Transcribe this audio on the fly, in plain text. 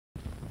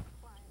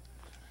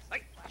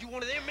You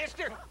one of them,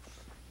 mister?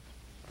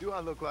 Do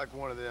I look like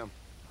one of them?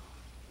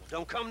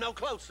 Don't come no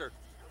closer.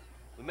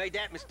 We made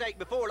that mistake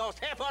before, lost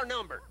half our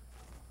number.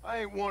 I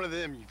ain't one of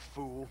them, you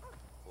fool.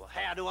 Well,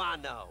 how do I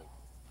know?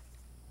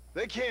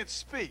 They can't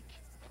speak.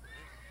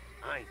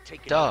 I ain't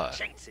taking no Duh.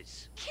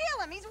 chances.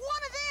 Kill him, he's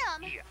one of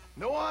them! Yeah.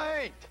 No,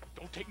 I ain't.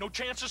 Don't take no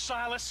chances,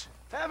 Silas.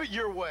 Have it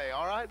your way,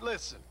 all right?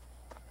 Listen.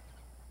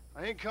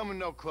 I ain't coming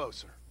no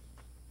closer.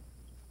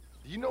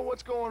 Do you know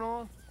what's going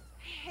on?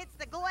 It's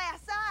the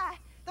glass eye.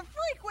 The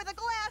freak with a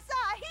glass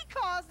eye. He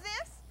caused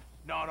this.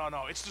 No,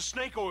 it's the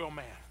snake oil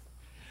man.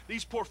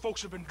 These poor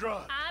folks have been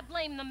drugged. I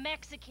blame the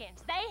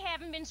Mexicans. They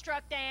haven't been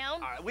struck down.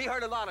 All right, we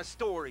heard a lot of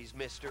stories,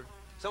 mister.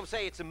 Some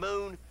say it's a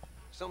moon,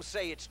 some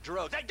say it's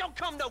drugs. Hey, don't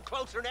come no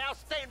closer now.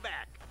 Stand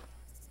back.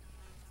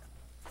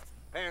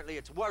 Apparently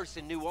it's worse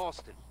in New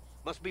Austin.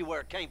 Must be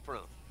where it came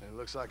from. It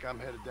looks like I'm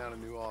headed down to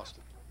New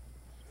Austin.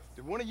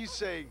 Did one of you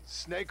say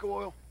snake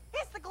oil?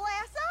 It's the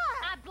glass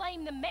eye. I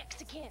blame the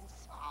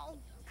Mexicans. Oh,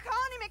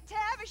 Connie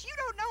McTavish, you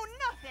don't know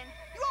nothing.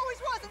 You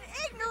always was an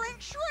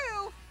ignorant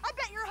shrew. I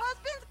bet your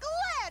husband's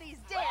glad he's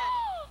dead.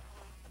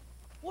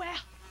 Well,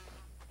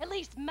 at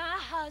least my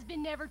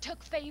husband never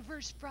took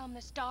favors from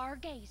the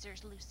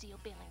stargazers, Lucille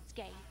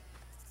Billingsgate.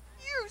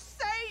 You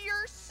say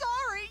you're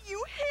sorry,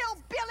 you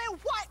hillbilly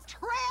white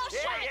trash!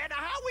 Yeah, now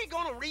how we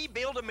gonna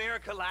rebuild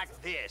America like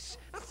this?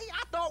 Now, see,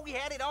 I thought we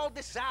had it all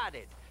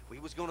decided. We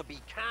was gonna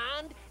be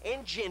kind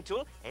and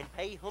gentle and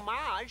pay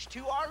homage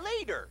to our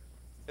leader,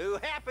 who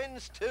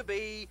happens to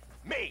be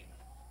me.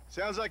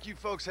 Sounds like you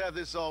folks have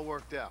this all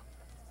worked out.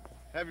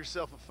 Have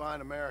yourself a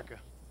fine America.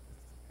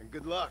 And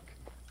good luck.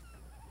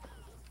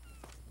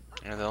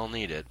 Yeah, they'll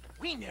need it.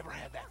 We never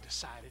had that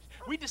decided.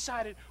 We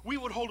decided we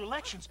would hold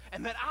elections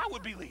and that I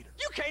would be leader.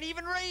 You can't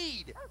even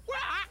read.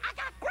 Well, I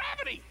got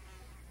gravity.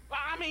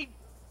 I mean,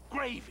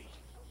 gravy.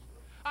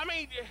 I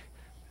mean,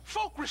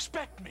 folk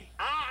respect me.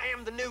 I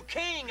am the new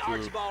king,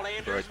 Archibald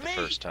Andrews. right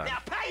the first time. Now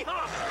pay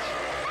homage.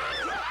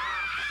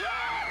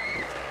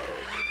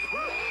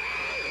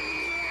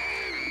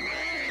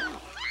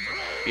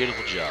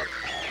 Beautiful job.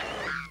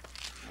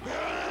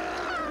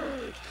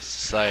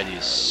 Society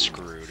is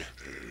screwed.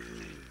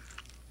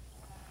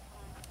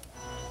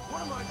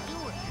 What am I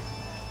doing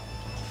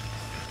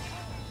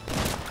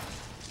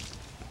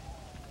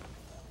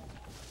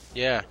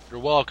here? Yeah, you're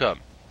welcome.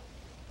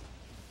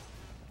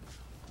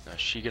 Now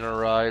she gonna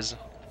rise.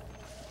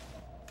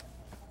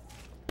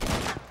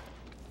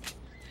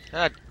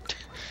 Ah,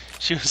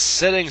 she was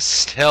sitting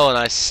still and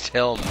I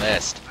still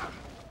missed.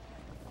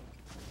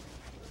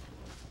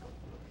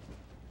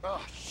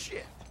 Oh,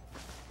 shit.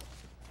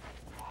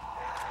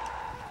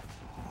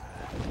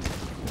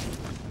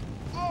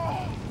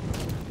 Oh!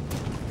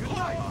 Good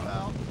night,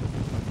 pal.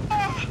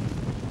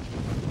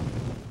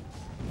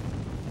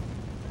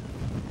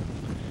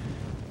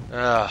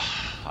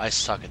 I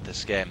suck at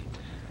this game.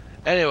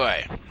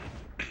 Anyway, let's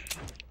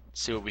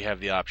see what we have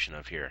the option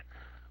of here.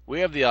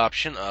 We have the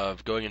option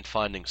of going and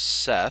finding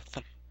Seth,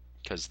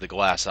 because the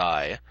glass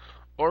eye,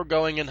 or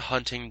going and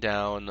hunting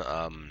down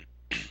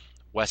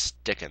Wes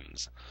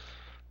Dickens.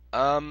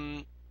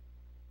 Or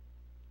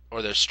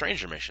there's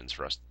stranger missions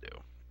for us to do,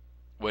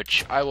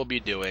 which I will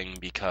be doing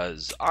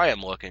because I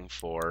am looking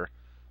for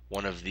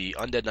one of the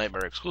Undead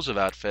Nightmare exclusive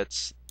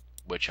outfits,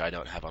 which I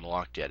don't have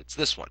unlocked yet. It's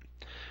this one,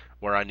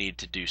 where I need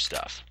to do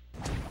stuff.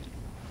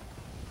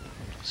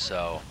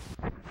 So,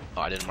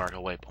 oh, I didn't mark a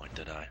waypoint,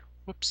 did I?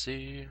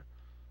 Whoopsie.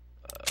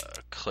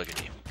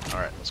 Clickety.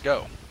 Alright, let's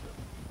go.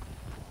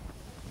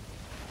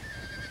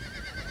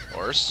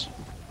 Horse.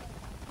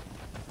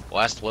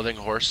 Last living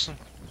horse.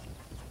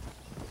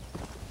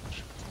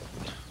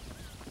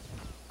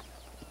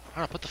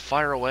 I put the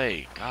fire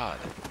away. God.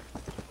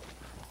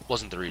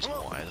 Wasn't the reason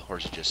why. The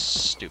horse is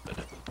just stupid.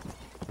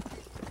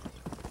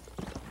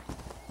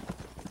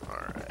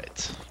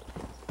 Alright.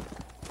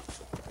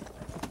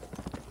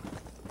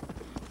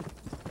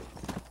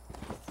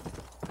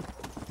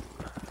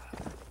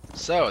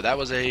 So, that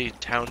was a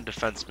town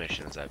defense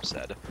mission, as I've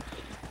said.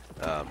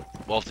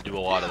 We'll have to do a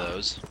lot of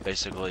those.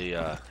 Basically,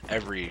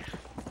 every...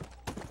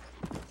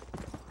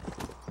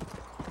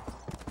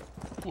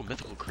 Ooh,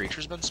 mythical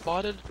creature's been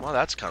spotted? Well,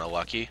 that's kind of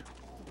lucky.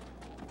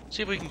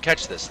 See if we can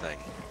catch this thing.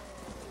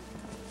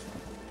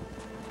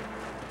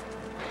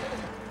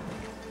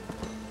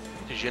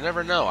 Because you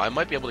never know, I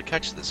might be able to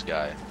catch this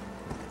guy.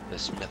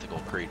 This mythical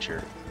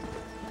creature.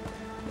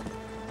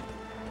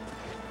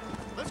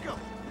 Let's go.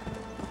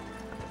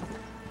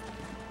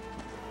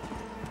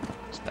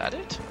 Is that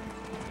it?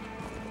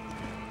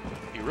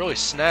 Be really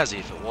snazzy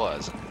if it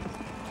was.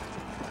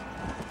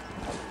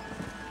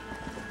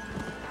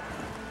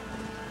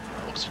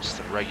 Looks like just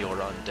a regular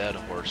undead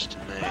horse to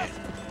me.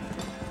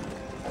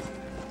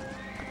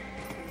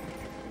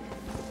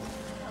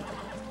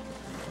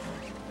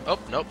 Oh,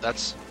 nope,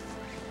 that's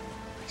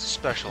a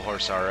special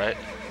horse, alright.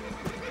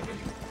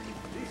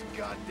 These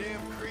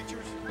goddamn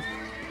creatures.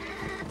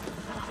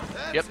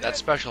 Yep, that's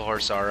special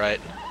horse,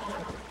 alright.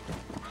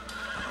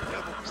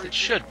 It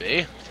should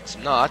be. If it's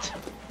not,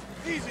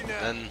 Easy now.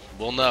 then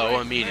we'll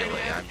know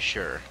immediately, I'm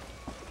sure.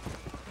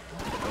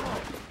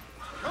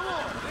 Come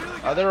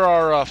There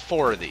are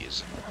 4 of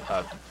these.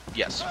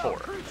 Yes, 4.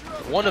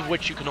 One of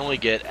which you can only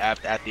get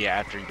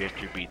after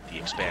you beat the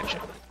expansion.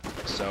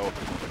 So,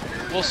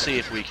 we'll see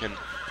if we can...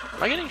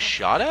 Am I getting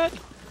shot at?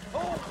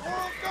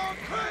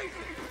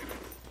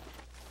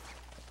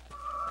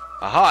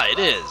 Aha, it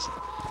is!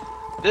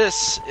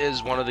 This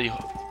is one of the...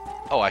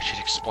 Oh, I should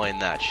explain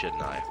that,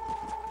 shouldn't I?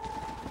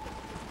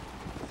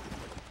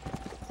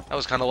 I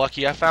was kind of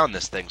lucky I found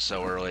this thing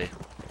so early.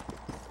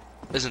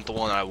 Isn't the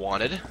one I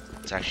wanted.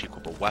 It's actually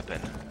equipped a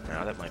weapon.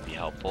 Now, that might be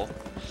helpful.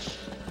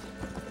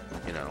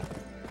 You know.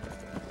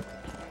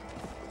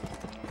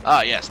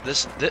 Ah, yes,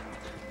 this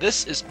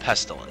is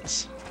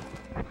Pestilence.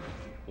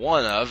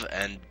 One of,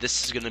 and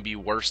this is going to be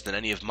worse than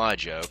any of my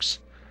jokes,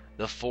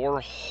 the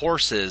 4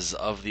 horses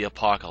of the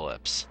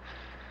apocalypse.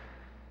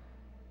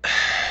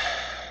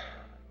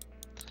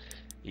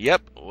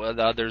 Yep,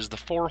 well, there's the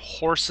 4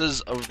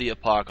 horses of the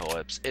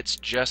apocalypse. It's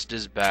just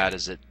as bad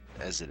as it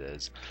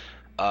is.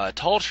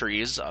 Tall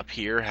Trees up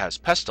here has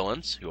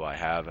Pestilence, who I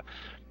have.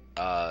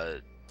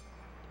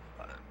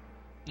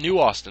 New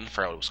Austin,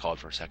 forgot what it was called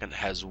for a second,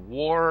 has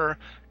War,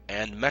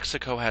 and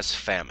Mexico has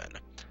Famine.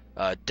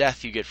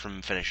 Death you get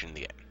from finishing the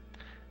game.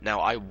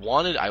 Now, I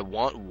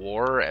want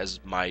War as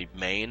my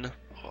main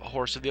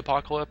horse of the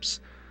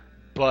apocalypse,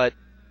 but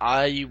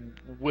I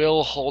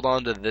will hold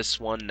on to this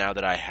one now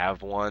that I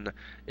have one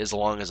as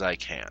long as I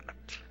can.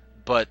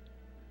 But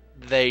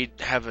they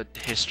have a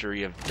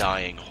history of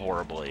dying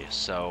horribly,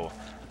 so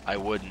I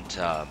wouldn't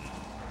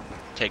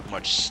take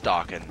much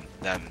stock in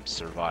them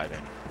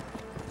surviving.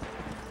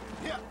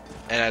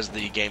 And as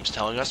the game's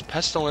telling us,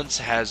 Pestilence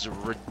has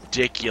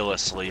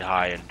ridiculously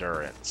high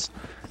endurance.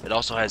 It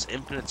also has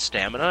infinite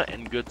stamina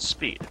and good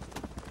speed.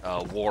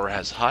 War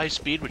has high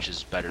speed, which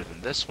is better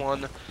than this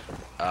one,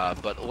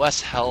 but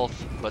less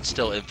health, but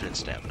still infinite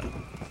stamina.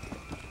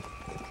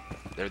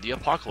 They're the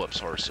apocalypse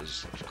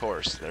horses, of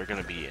course. They're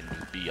going to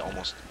be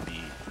almost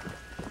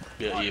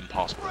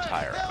impossible to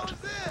tire out.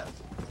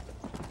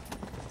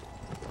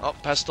 Oh,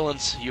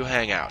 Pestilence, you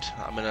hang out.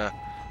 I'm gonna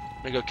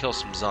go kill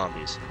some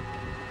zombies.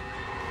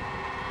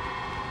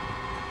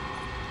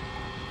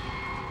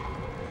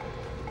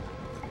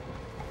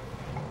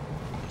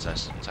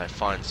 Once I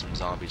find some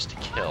zombies to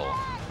kill.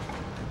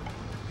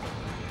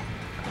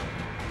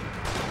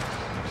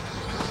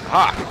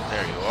 Ah,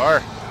 there you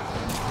are.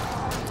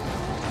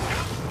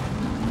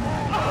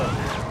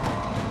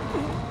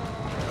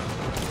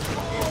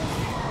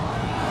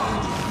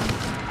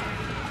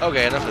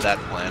 Okay, enough of that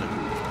plan.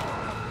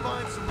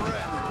 Find some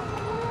rest.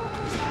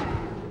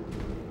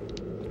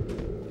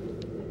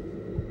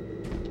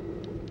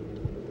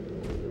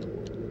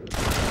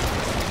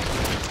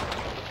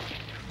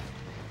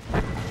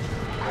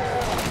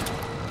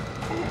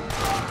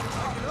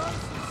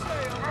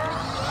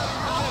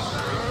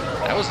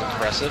 That was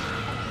impressive.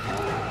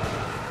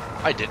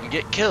 I didn't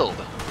get killed.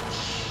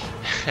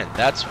 And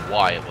that's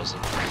why it was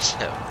impressive.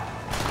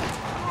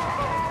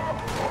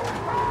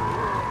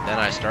 Then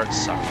I start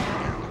sucking again.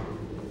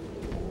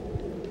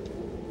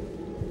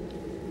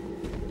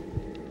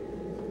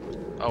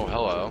 Oh,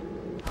 hello.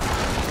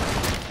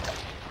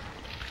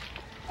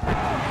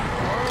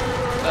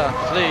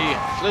 Flee!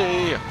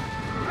 Flee!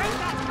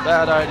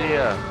 Bad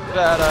idea!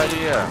 Bad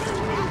idea!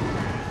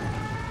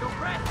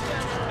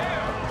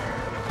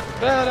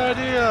 Bad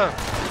idea!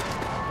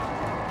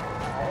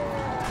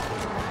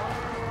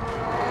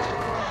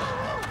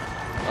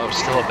 Oh,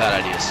 still a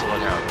bad idea. Still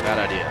look out. Bad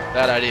idea.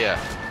 Bad idea.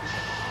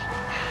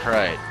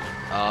 Right.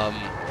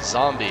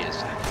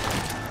 Zombies.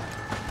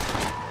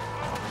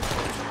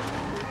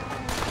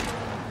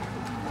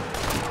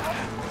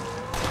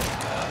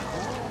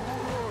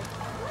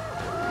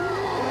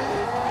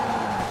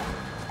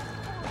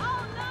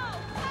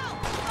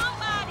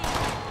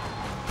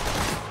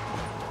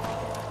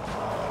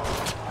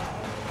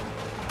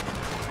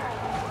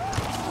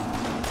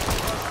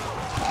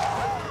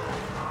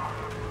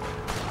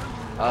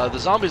 The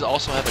zombies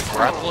also have a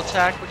grapple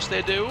attack, which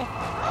they do,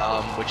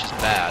 which is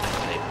bad if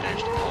they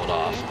manage to pull it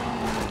off,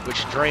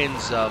 which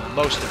drains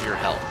most of your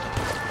health.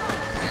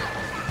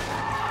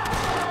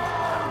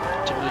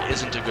 Typically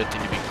isn't a good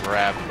thing to be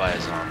grabbed by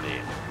a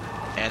zombie.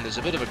 And there's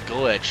a bit of a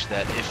glitch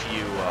that if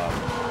you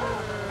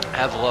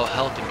have low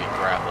health and get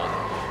grappled,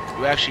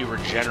 you actually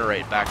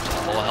regenerate back to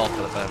full health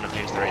by the time it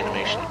takes their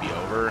animation to be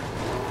over,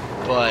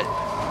 but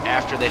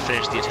after they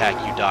finish the attack,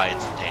 you die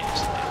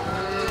instantaneously.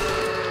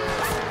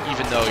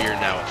 Even though you're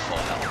now at full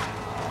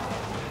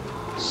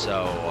health.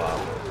 So,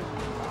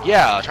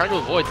 yeah, trying to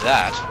avoid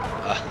that.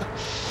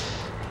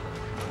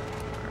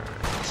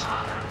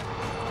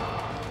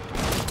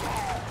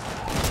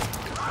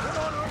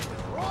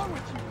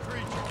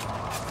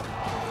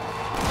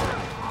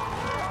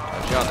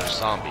 John, they're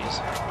zombies.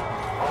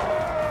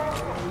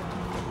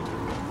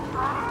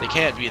 They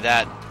can't be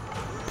that,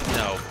 you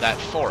know, that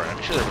foreign.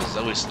 I'm sure there was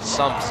at least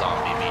some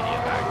zombie media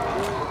back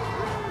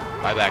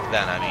then. By back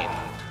then, I mean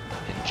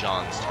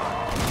John's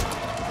time.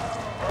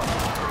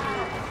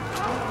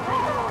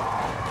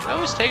 Can I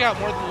always take out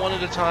more than one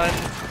at a time?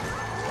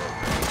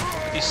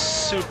 These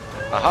soup.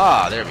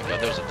 Aha! There we go.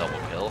 There's a double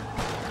kill.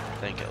 I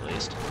think, at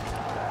least.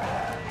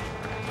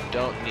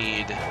 don't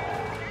need...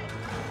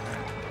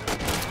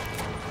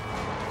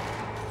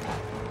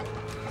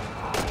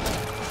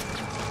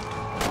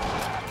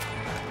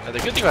 Now, the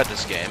good thing about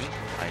this game,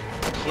 I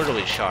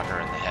clearly shot her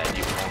in the head,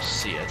 you can all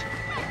see it.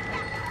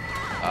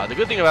 The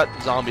good thing about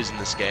zombies in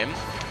this game,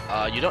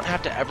 you don't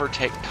have to ever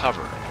take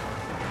cover,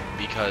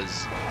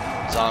 because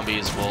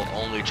zombies will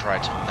only try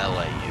to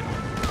melee you.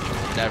 You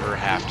will never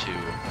have to,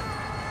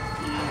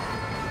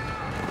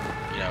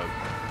 you know,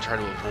 try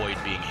to avoid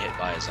being hit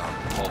by a zombie.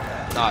 Well,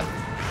 not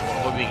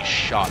avoid being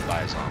shot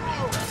by a zombie.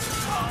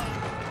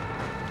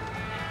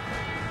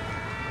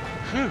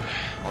 Whew.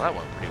 Well, that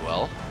went pretty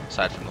well.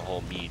 Aside from the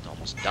whole me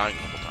almost dying a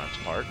couple times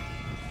part.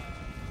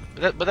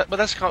 But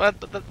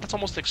that's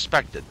almost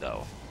expected,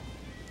 though.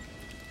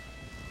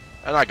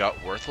 And I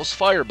got worthless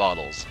fire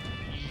bottles.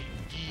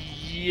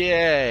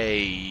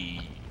 Yay.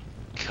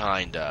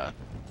 Kinda.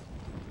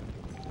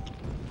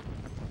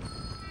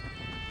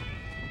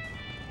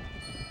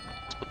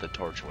 Let's put the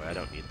torch away. I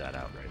don't need that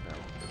out right now.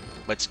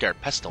 Might scare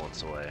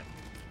Pestilence away.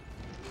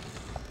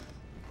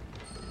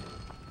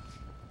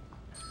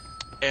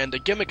 And the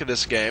gimmick of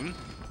this game,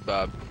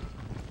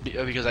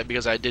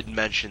 because I did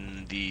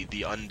mention the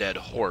undead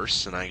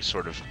horse, and I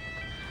sort of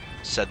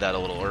said that a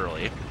little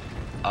early.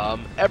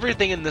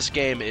 Everything in this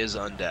game is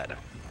undead.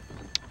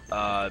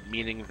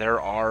 Meaning there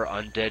are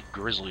undead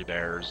grizzly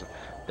bears,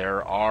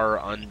 there are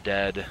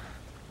undead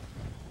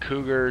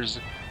cougars,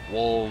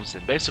 wolves,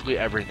 and basically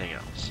everything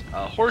else.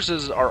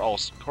 Horses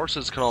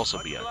can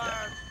also be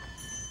undead.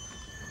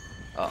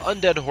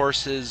 Undead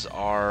horses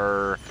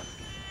are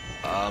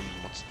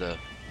what's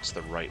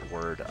the right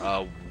word?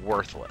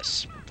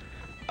 Worthless.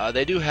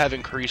 They do have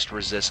increased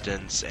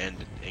resistance and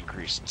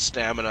increased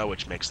stamina,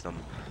 which makes them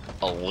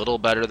a little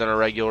better than a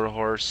regular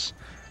horse.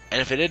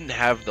 And if it didn't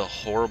have the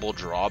horrible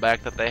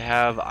drawback that they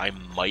have, I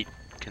might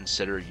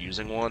consider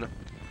using one.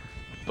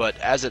 But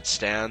as it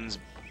stands,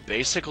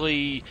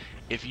 basically,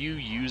 if you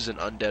use an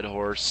undead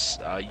horse,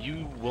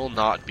 you will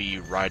not be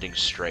riding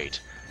straight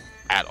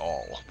at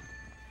all.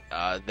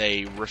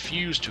 They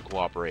refuse to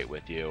cooperate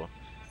with you,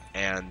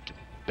 and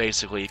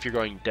basically, if you're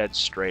going dead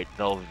straight,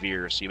 they'll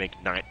veer, so you make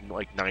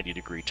like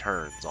 90-degree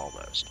turns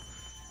almost,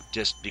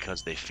 just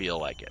because they feel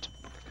like it.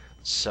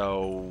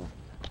 So,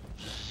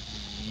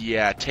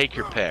 yeah, take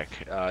your pick.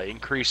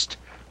 Increased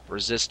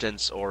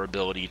resistance or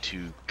ability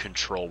to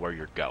control where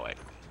you're going.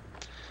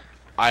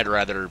 I'd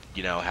rather,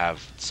 you know,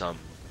 have some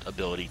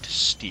ability to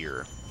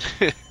steer.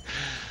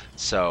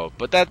 So,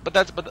 but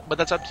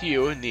that's up to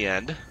you in the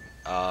end.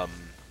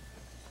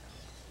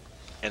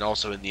 And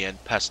also in the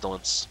end,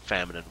 pestilence,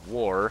 famine, and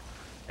war,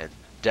 and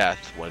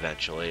death,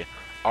 eventually,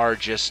 are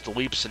just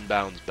leaps and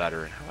bounds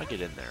better. How do I get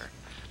in there?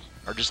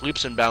 Are just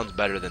leaps and bounds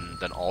better than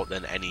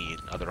any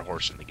other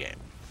horse in the game.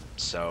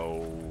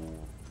 So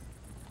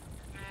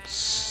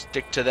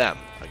stick to them,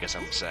 I guess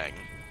I'm saying.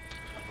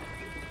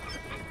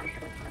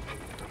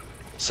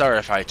 Sorry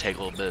if I take a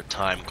little bit of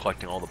time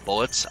collecting all the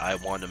bullets. I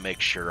want to make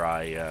sure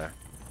I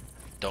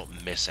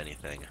don't miss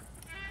anything.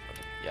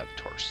 Yeah,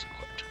 the torch is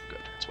equipped.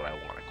 Good. That's what I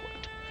want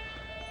equipped.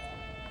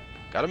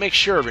 Gotta make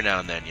sure every now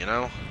and then, you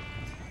know?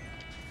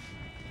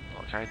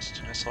 Oh, can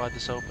I slide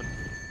this open?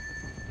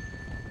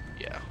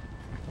 Yeah.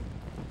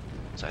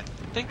 So I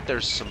think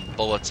there's some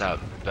bullets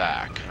out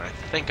back. I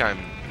think I'm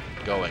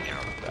going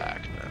out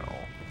back now.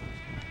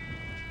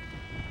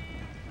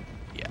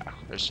 Yeah,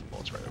 there's some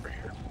bullets right over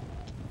here.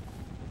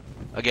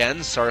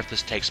 Again, sorry if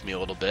this takes me a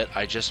little bit.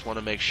 I just want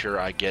to make sure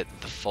I get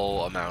the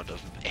full amount of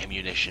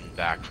ammunition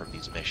back from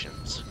these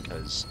missions,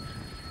 because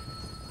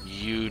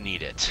you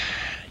need it.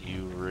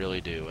 You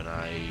really do, and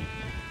I'm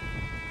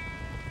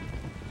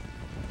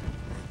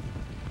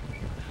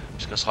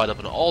just gonna slide up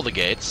into all the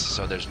gates,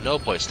 so there's no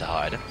place to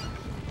hide.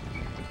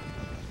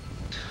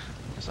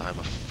 Because I'm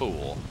a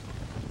fool.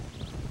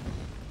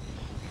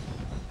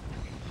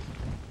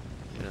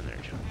 Get in there,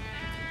 Joe.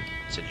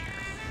 It's in here.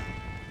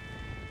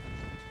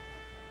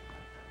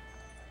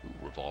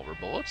 Ooh, revolver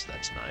bullets,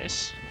 that's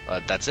nice.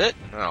 That's it?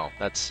 No,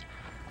 that's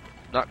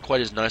not quite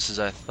as nice as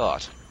I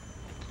thought.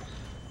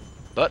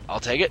 But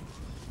I'll take it.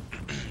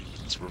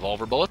 It's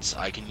revolver bullets,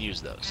 I can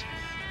use those.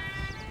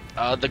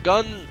 The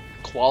gun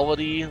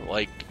quality,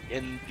 like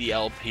in the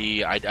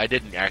LP, I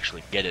didn't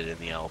actually get it in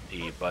the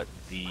LP, but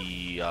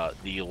the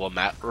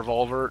LeMat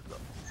revolver,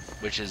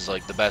 which is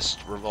like the best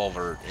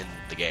revolver in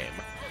the game,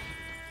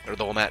 or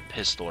the LeMat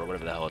pistol, or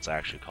whatever the hell it's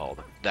actually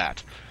called,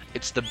 that.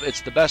 It's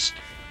the best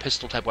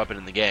pistol type weapon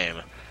in the game,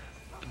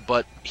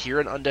 but here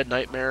in Undead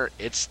Nightmare,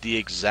 it's the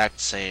exact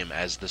same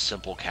as the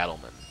simple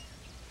Cattleman.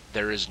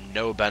 There is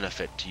no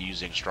benefit to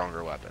using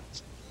stronger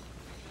weapons.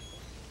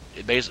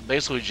 It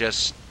basically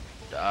just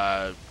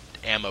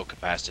ammo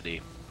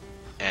capacity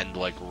and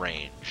like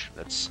range.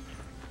 That's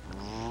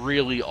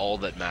really all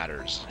that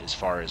matters as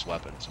far as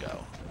weapons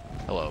go.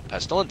 Hello,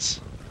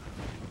 Pestilence.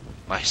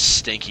 My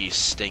stinky,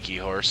 stinky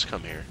horse.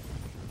 Come here.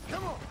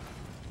 Come on.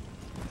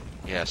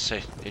 Yeah,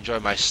 enjoy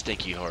my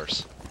stinky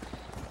horse.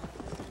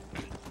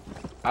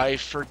 I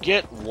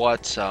forget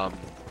what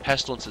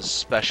Pestilence's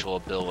special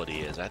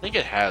ability is. I think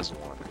it has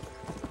one.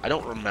 I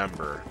don't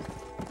remember.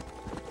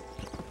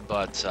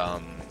 but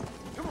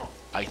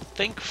I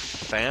think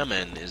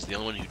Famine is the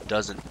only one who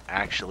doesn't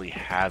actually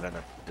have an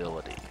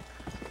ability.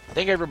 I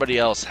think everybody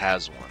else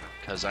has one,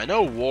 because I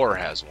know War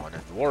has one,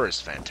 and War is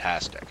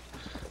fantastic.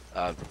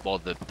 Well,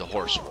 the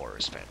Horse War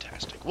is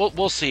fantastic.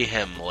 We'll see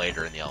him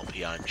later in the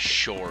LP, I'm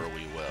sure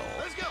we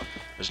will.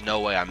 There's no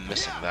way I'm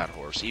missing that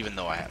horse, even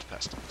though I have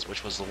Pestilence,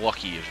 which was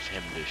lucky of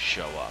him to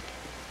show up.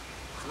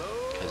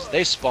 Because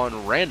they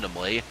spawn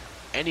randomly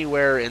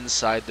anywhere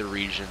inside the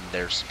region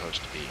they're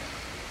supposed to be in.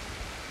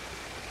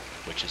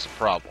 Which is a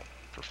problem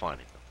for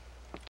finding